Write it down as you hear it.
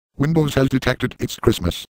Windows has detected it's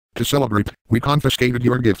Christmas. To celebrate, we confiscated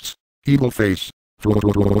your gifts. Evil face.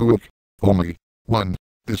 Only one.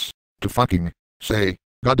 This. To fucking say.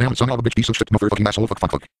 Goddamn son of a bitch piece of shit motherfucking asshole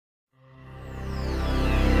fuck.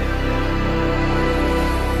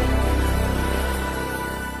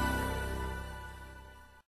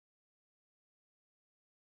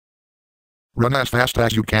 Run as fast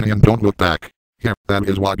as you can and don't look back. Yeah, that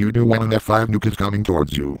is what you do when an F5 nuke is coming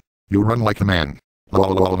towards you. You run like a man.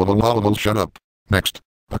 Lol, shut up. Next.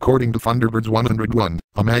 According to Thunderbirds 101,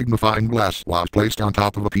 a magnifying glass was placed on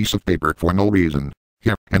top of a piece of paper for no reason.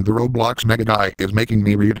 Yeah, and the Roblox mega guy is making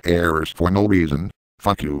me read errors for no reason.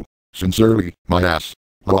 Fuck you. Sincerely, my ass.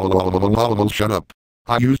 Lol, shut up.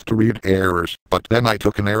 I used to read errors, but then I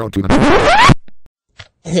took an arrow to the...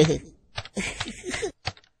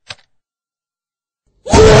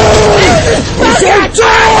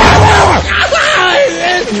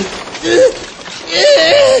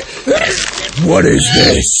 What is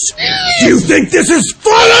this? Do you think this is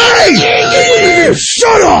funny?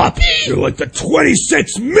 Shut up! You're like the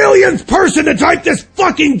 26 millionth person to type this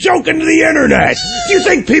fucking joke into the internet! Do you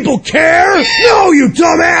think people care? No, you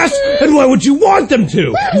dumbass! And why would you want them to?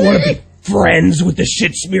 You want to be friends with the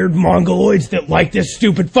shit-smeared mongoloids that like this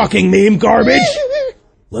stupid fucking meme garbage?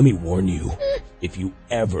 Let me warn you, if you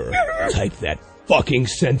ever type that fucking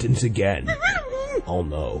sentence again, I'll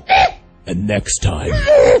know. And next time,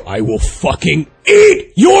 I will fucking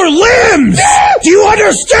eat your limbs! Do you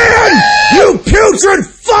understand? You putrid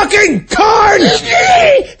fucking cunt!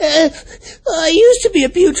 I used to be a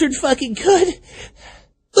putrid fucking cunt.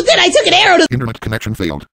 But then I took an arrow to— Internet connection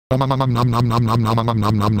failed.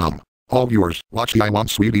 All viewers, watch the I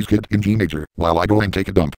Want Sweeties Kid in Teenager while I go and take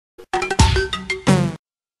a dump.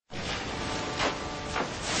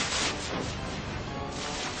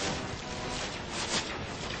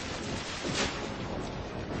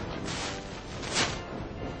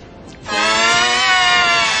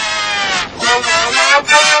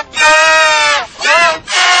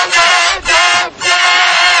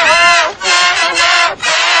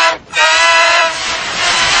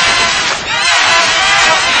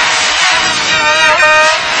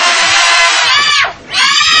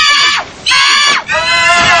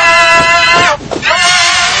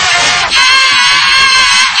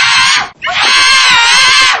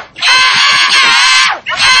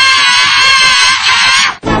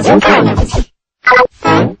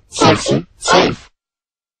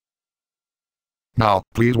 Now,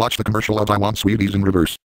 please watch the commercial of I Want Sweeties in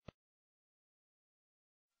reverse.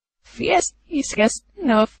 Yes,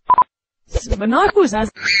 no. Monaco's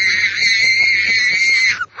as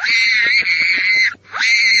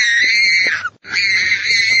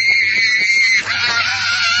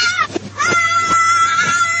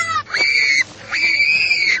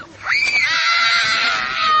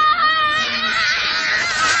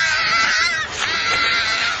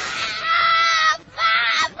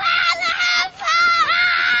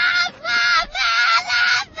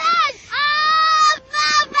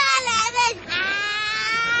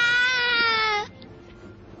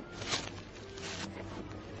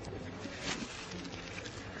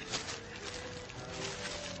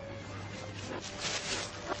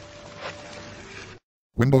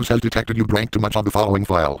Windows has detected you drank too much of the following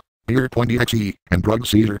file. Beer.exe and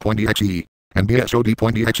drugseizure.exe and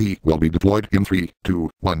SOD.exe will be deployed in 3, 2,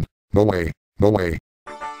 1. No way. No way.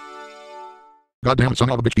 Goddamn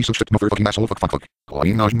son of a bitch piece of shit motherfucking asshole fuck.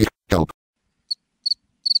 Help.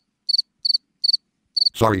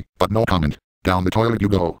 Sorry, but no comment. Down the toilet you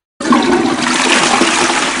go.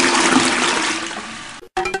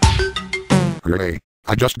 Hooray.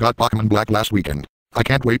 I just got Pokemon Black last weekend. I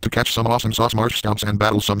can't wait to catch some awesome sauce marsh stamps and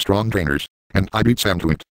battle some strong trainers. And I beat Sam to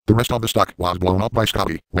it. The rest of the stock was blown up by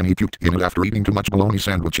Scotty when he puked in it after eating too much bologna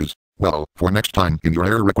sandwiches. Well, for next time in your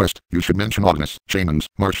error request, you should mention August, Shaymans,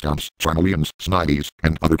 Marshstamps, Charmeleons, Snivys,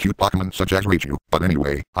 and other cute Pokemon such as Raichu. But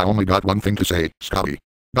anyway, I only got one thing to say, Scotty.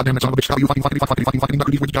 Goddamn it son of a bitch, Scotty, you fucking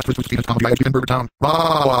nugget with just for Stevens Comedy ISP in Burger Town.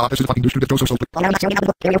 Rah, this is fucking douche to the so.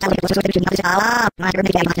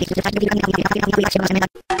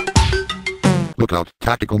 Look out,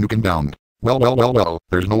 tactical nuke inbound. Well,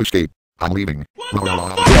 there's no escape. I'm leaving.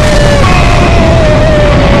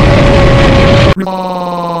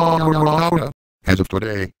 As of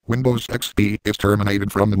today, Windows XP is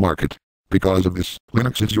terminated from the market. Because of this,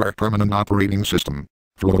 Linux is your permanent operating system.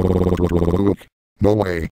 No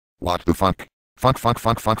way. What the fuck? Fuck.